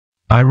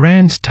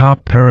Iran's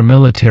top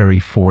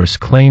paramilitary force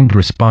claimed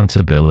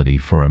responsibility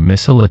for a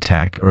missile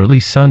attack early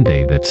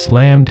Sunday that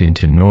slammed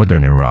into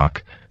northern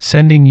Iraq,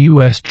 sending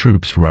U.S.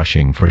 troops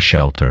rushing for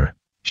shelter,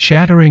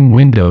 shattering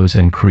windows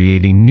and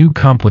creating new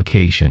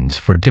complications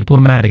for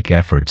diplomatic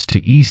efforts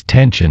to ease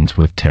tensions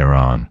with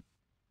Tehran.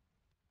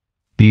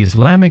 The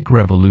Islamic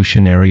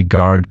Revolutionary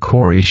Guard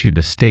Corps issued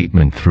a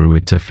statement through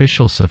its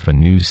official Safa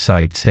news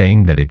site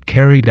saying that it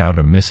carried out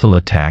a missile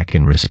attack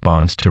in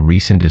response to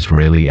recent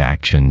Israeli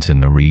actions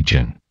in the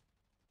region,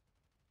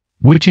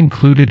 which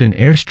included an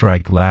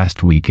airstrike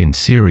last week in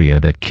Syria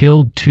that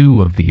killed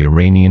 2 of the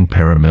Iranian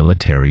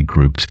paramilitary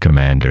group's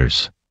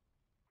commanders.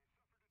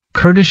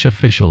 Kurdish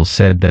officials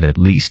said that at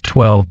least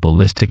 12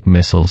 ballistic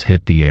missiles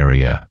hit the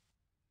area,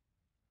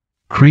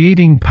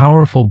 creating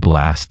powerful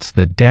blasts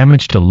that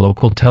damaged a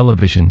local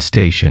television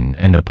station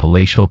and a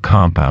palatial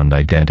compound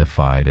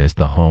identified as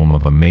the home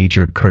of a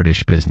major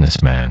Kurdish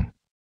businessman.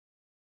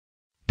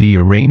 The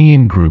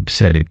Iranian group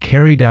said it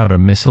carried out a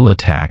missile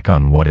attack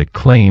on what it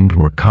claimed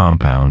were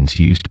compounds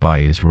used by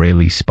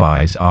Israeli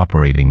spies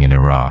operating in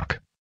Iraq.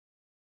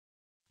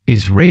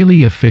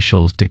 Israeli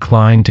officials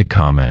declined to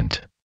comment.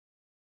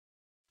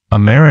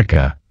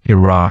 America,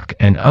 Iraq,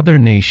 and other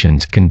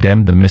nations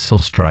condemned the missile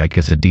strike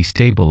as a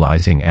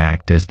destabilizing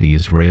act as the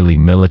Israeli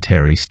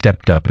military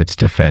stepped up its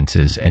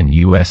defenses and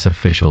U.S.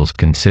 officials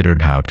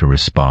considered how to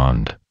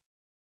respond.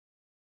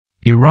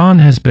 Iran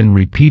has been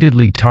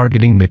repeatedly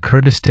targeting the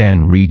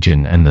Kurdistan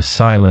region, and the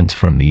silence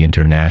from the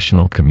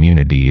international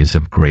community is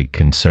of great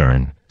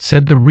concern,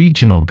 said the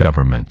regional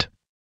government.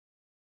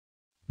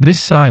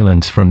 This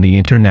silence from the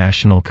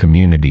international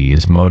community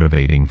is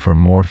motivating for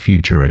more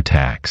future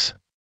attacks.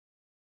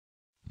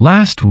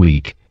 Last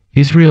week,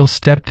 Israel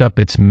stepped up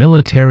its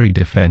military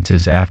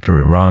defenses after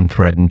Iran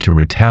threatened to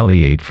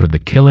retaliate for the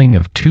killing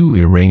of 2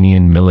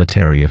 Iranian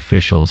military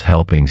officials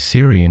helping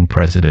Syrian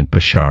President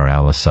Bashar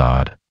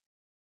al-Assad.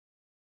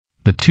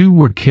 The 2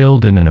 were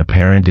killed in an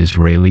apparent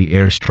Israeli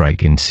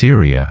airstrike in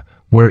Syria,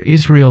 where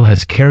Israel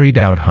has carried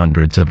out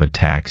hundreds of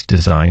attacks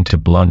designed to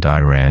blunt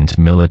Iran's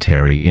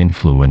military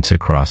influence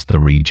across the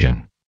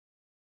region.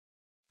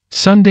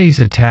 Sunday's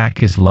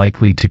attack is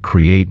likely to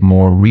create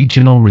more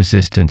regional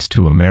resistance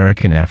to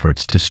American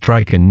efforts to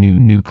strike a new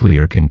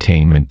nuclear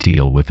containment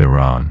deal with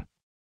Iran.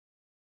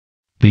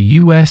 The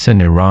U.S. and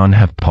Iran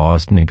have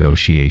paused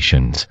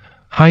negotiations,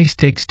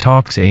 high-stakes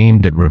talks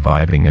aimed at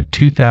reviving a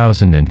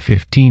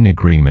 2015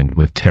 agreement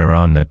with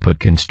Tehran that put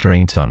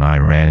constraints on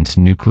Iran's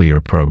nuclear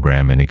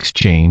program in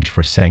exchange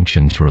for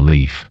sanctions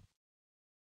relief.